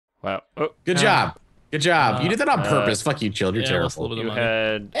Wow. Oh. Good job. Good job. You did that on purpose. Fuck you, Chill. You're terrible. You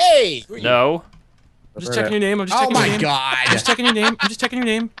had... Hey! No. I'm just checking your name. I'm just checking oh your my name. god. I'm just checking your name. I'm just checking your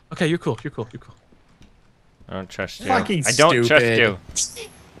name. Okay, you're cool. You're cool. You're cool. I don't trust you. Fucking I don't trust you.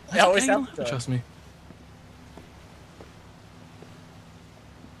 I always Okay, have to. trust me.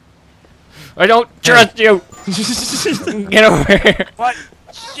 I don't trust you. Get over here. What?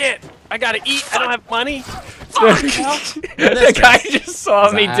 Shit! I gotta eat. I don't have money. The guy just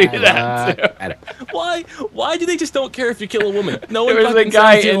saw me do that too. Why? Why do they just don't care if you kill a woman? No one There was a fucking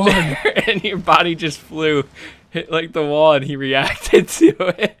guy sends you in on. there, and your body just flew, hit like the wall, and he reacted to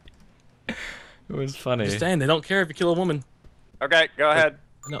it. It was funny. Just saying, they don't care if you kill a woman. Okay, go ahead.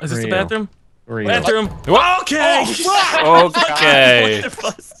 No, is this the Real. bathroom? Real. Bathroom. What? Okay. Okay.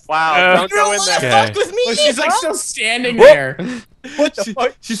 Wow, don't go in there. Okay. Fuck with me! Well, she's like still standing there. What the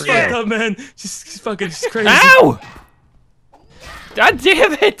fuck? She's Real. fucked up, man. She's fucking crazy. Ow! God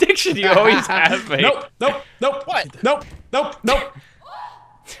damn it, Diction, you always have me. Nope. Nope. Nope. What? Nope. Nope. Nope.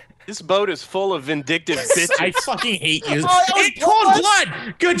 This boat is full of vindictive bitches. I fucking hate you. Oh, that was It's cold blood.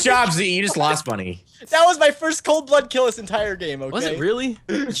 blood. Good job, Z. You just lost money. That was my first cold blood kill this entire game, okay? Was it really?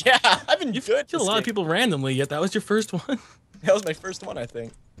 Yeah, I've been good. Killed a lot of people randomly, yet that was your first one. That was my first one, I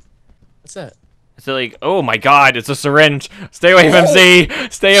think. What's that? It's like, oh my god, it's a syringe. Stay away from Z.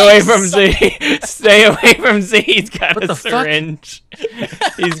 Stay away from Z. Stay away from Z. He's got What a the fuck? syringe.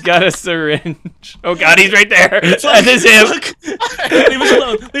 He's got a syringe. Oh god, he's right there. That is him. Leave us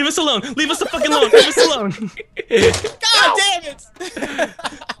alone. Leave us alone. Leave us the fucking alone. Leave us alone. God damn it!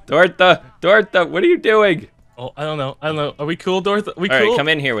 Dortha, what are you doing? Oh, I don't know. I don't know. Are we cool, Dorothy? We All cool? right, come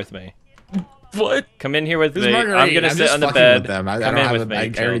in here with me. What? Come in here with Who's me. Marguerite? I'm gonna sit just on the fucking bed. with them. I Come don't in have with a, me. I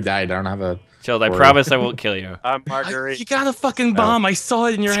already Chilled. died. I don't have a. Chilled. I Or- promise I won't kill you. I'm Marguerite. You got a fucking bomb. I saw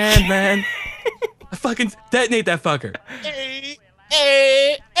it in your hand, man. I fucking detonate that fucker. Hey,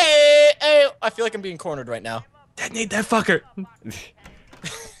 hey, hey, hey. I feel like I'm being cornered right now. Detonate that fucker.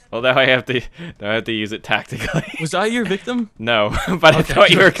 Well, now I have to use it tactically. Was I your victim? No, but I Okay, thought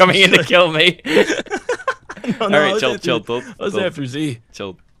you were good, coming in to good. kill me. No, All I right, was chill. after- I was after Z.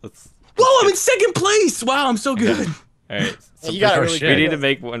 Chill. Let's. Whoa, I'm in second place. Wow, I'm so good. All right. Hey, you got it Oh, really shit. We good. need to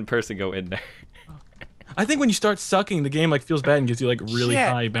make one person go in there. I think when you start sucking, the game like feels bad and gives you like really Shit.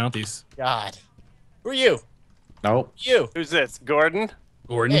 high bounties. God. Who are you? Nope. You. Who's this? Gordon?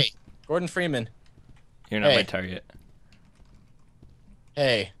 Gordon. Hey, Gordon Freeman. You're not my Hey. target.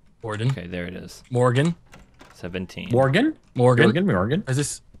 Hey. Gordon. Okay, there it is. Morgan. 17. Morgan. Morgan. Morgan. Is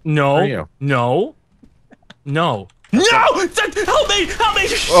this? No. Where are you? No. No. No! Help me! Help me!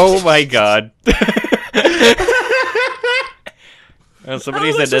 Oh my god. Well,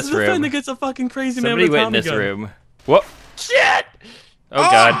 somebody's in this room. Against a fucking crazy Somebody man with a went in Tommy this gun. room. What? Shit! Oh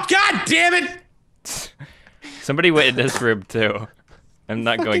god. God damn it! Somebody went in this room too. I'm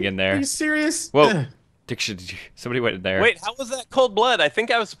not going in Are there. you serious? Whoa. Diction, somebody went in there. Wait, how was that cold blood? I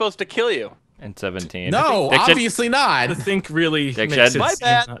think I was supposed to kill you. And 17. No, Diction, obviously not. The think really Dick makes shed. it My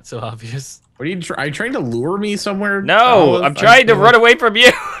bad. not so obvious. What are you? Are you trying to lure me somewhere? No, I'm trying to run away from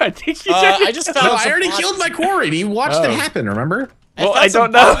you. I think you should. I just found No, I some already bots. killed my quarry. You watched it Oh. happen. Remember? Well, found I some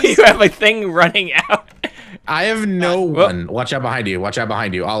don't know. bots. You have a thing running out. I have no Well- one. Watch out behind you. Watch out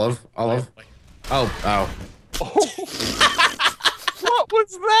behind you. Olive. Olive. Oh. Oh. What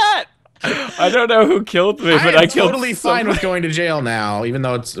was that? I don't know who killed me, but I am killed totally fine with going to jail now, even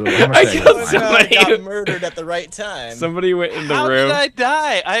though it's. How much I did killed get? somebody. got murdered at the right time. Somebody went in the How room. did I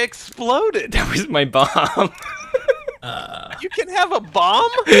die? I exploded. That was my bomb. You can have a bomb?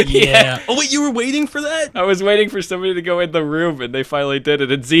 Yeah. Oh wait, you were waiting for that? I was waiting for somebody to go in the room, and they finally did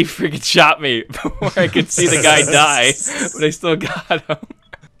it. And Z freaking shot me before I could see the guy die, but I still got him.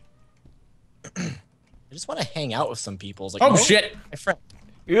 I just want to hang out with some people. It's like, Oh no, shit! my friend.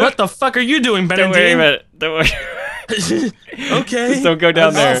 What the fuck are you doing, Don't worry Benedict? about it. Don't worry. Okay. Just don't go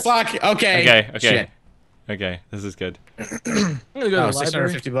down there. Oh fuck! Okay. Okay. Shit. Okay. This is good. I'm gonna go to Oh, the library.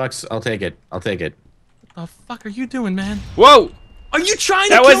 650 bucks. I'll take it. I'll take it. What the fuck are you doing, man? Whoa! Are you trying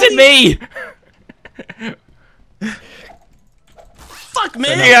That to kill wasn't me. Fuck,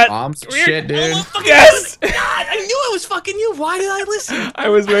 man! You got- Bombs. Shit, dude. Oh, fucking Yes! God, I knew it was fucking you. Why did I listen? I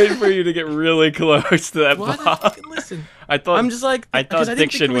was waiting for you to get really close to that Why did I bomb. fucking listen? I thought. I'm just like, I because thought I didn't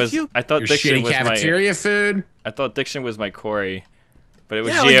think Diction it was. you. I thought Your Diction shitty was my. cafeteria food. I thought Diction was my quarry, but it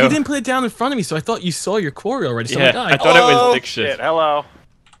was Yeah, you. like you didn't put it down in front of me, so I thought you saw your quarry already. So Yeah, I'm like, I thought it was Oh, Diction. shit. Hello.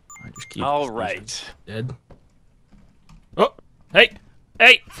 Alright, just keep- All right. Dead. Oh, hey,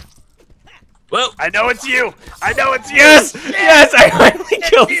 hey! Well, I know it's you. I know it's you. Yes, yes! I finally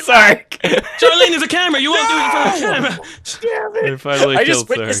killed Sark. Charlene, there's a camera. You won't do it in front of the camera. Damn it. I finally I killed just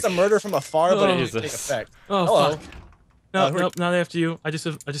witnessed Sark. the murder from afar, but it didn't take Jesus. effect. Oh, Hello. fuck. No, nope, not after you. I just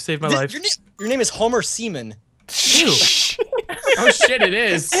saved my life. Your name is Homer Seaman. Ew. Oh shit, it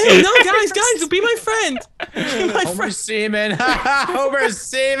is. Hey, no, guys, be my friend. Be my Homer friend. Seaman. Homer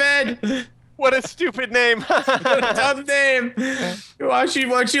Seaman. What a stupid name. What a dumb name. Why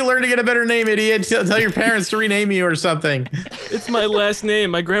don't you learn to get a better name, idiot? Tell your parents to rename you or something. It's my last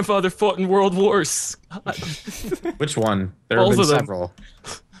name. My grandfather fought in World Wars. Which one? There Both have been of them. several.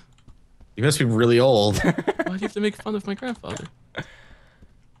 You must be really old. Why do you have to make fun of my grandfather?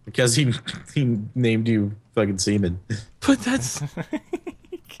 Because he named you fucking Seaman. But that's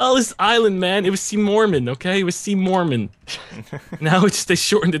Ellis Island, man. It was Sea Mormon, okay? It was Sea Mormon. Now it's they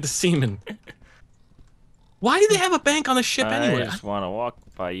shortened it to Seaman. Why do they have a bank on a ship anyway? I just want to walk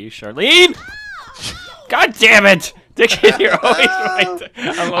by you, Charlene. God damn it, Dickon, you're always right.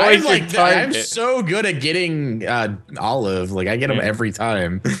 I'm always your I'm target. so good at getting Olive. Like I get him every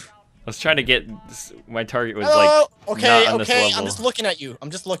time. I was trying to get my target was Hello. like Okay, not on this okay. level. I'm just looking at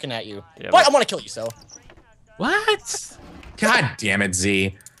you. Yeah, What? I want to kill you, so. What? God damn it,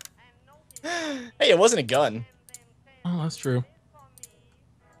 Z. Hey, it wasn't a gun. Oh, that's true.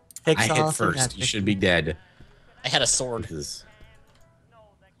 I hit first. You should be dead. I had a sword. Jesus.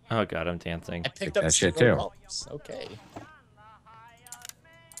 Oh god, I'm dancing. I picked that up shit zero too. bumps. Okay.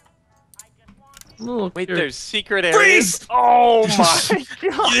 Wait, there's secret areas. Freeze! Oh my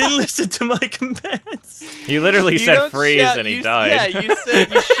god! You didn't listen to my commands. He literally You said don't freeze shout- and he you- died. Yeah, you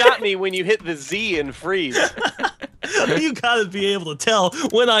said you shot me when you hit the Z and freeze. You gotta be able to tell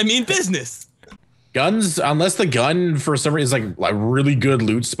when I mean business. Guns, unless the gun for some reason is like a really good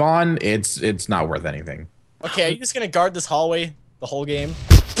loot spawn, it's not worth anything. Okay, are you just gonna guard this hallway the whole game?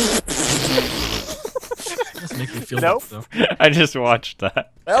 Doesn't make me feel Nope. good, though. I just watched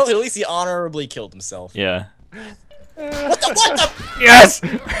that. Well, at least he honorably killed himself. Yeah. What the? Yes!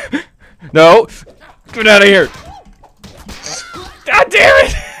 No! Get out of here! God damn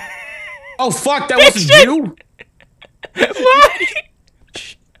it! Oh fuck, that wasn't you? Why?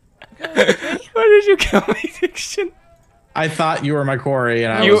 Why did you kill me, Diction? I thought you were my quarry,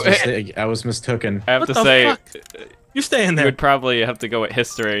 and I was mistaken. I have What to the say, fuck? You're staying you there. would probably have to go with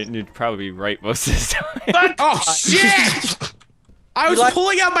history, and you'd probably be right most of the time. Oh shit! I was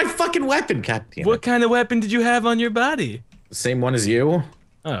pulling out my fucking weapon. God damn it. What kind of weapon did you have on your body? The same one as you?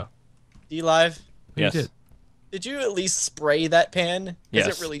 Oh, Dlive, you Yes. did. you at least spray that pan? Because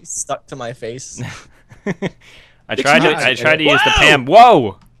Yes. it really stuck to my face. I tried to use the Pam.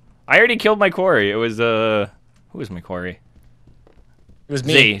 Whoa! I already killed my quarry. It was who was my quarry? It was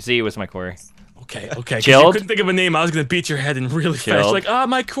me. Z was my quarry. Okay, okay. 'cause Chilled? You couldn't think of a name. I was gonna beat your head in really fast. Chilled. Like,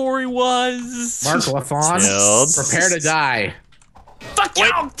 my quarry was. Mark Lafon? Chilled. Prepare to die. Fuck you!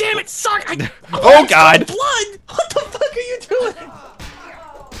 Oh, damn it! Sorry. Oh god! Blood! What the fuck are you doing?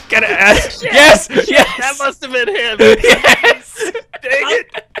 Get it! Yes! Yes! That must have been him. Yes! Dang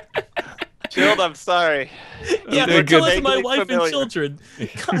it! Chilled, I'm sorry. Yeah, doing but tell good. us my Vaguely wife and familiar. children.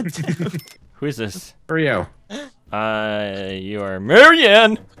 God damn. Who is this? For you. You are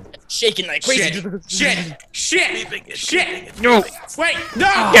Marianne. Shaking like crazy. Shit! Shit! No. Wait!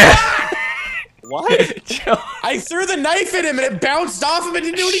 No! What? I threw the knife at him and it bounced off him and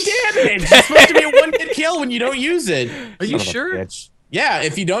didn't do any damage. It's supposed to be a one-hit kill when you don't use it. Are you Son of a sure? bitch. Yeah,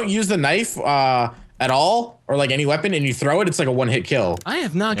 if you don't use the knife at all, or like any weapon, and you throw it, it's like a one-hit kill. I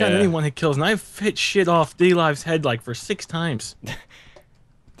have not gotten Yeah. any one-hit kills, and I've hit shit off D-Live's head like for 6 times.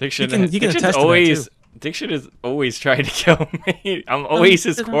 Diction, You can Diction's attest to that, always too. Diction is always trying to kill me. I'm always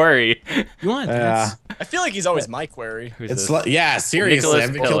his quarry. You want? I feel like he's always my query. Who's It's this? yeah, seriously, Nicholas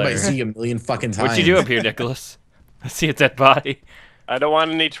I've been killed by Piller. Z a million fucking times. What'd you do up here, Nicholas? I see a dead body. I don't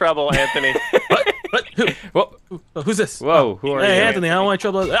want any trouble, Anthony. What? Who? Whoa! Oh, who's this? Whoa! Who are Hey, you? Anthony, I don't want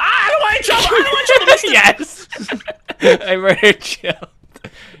trouble. I don't want trouble. I don't want trouble. Yes! I murdered Chilled.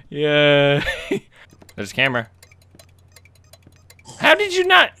 Yeah. There's a camera. How did you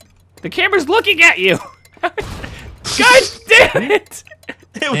not? The camera's looking at you! God damn it!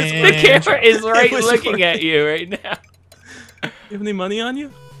 It was The camera is right was looking worth at you right now. You have any money on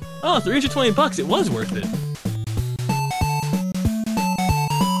you? Oh, $320. It was worth it.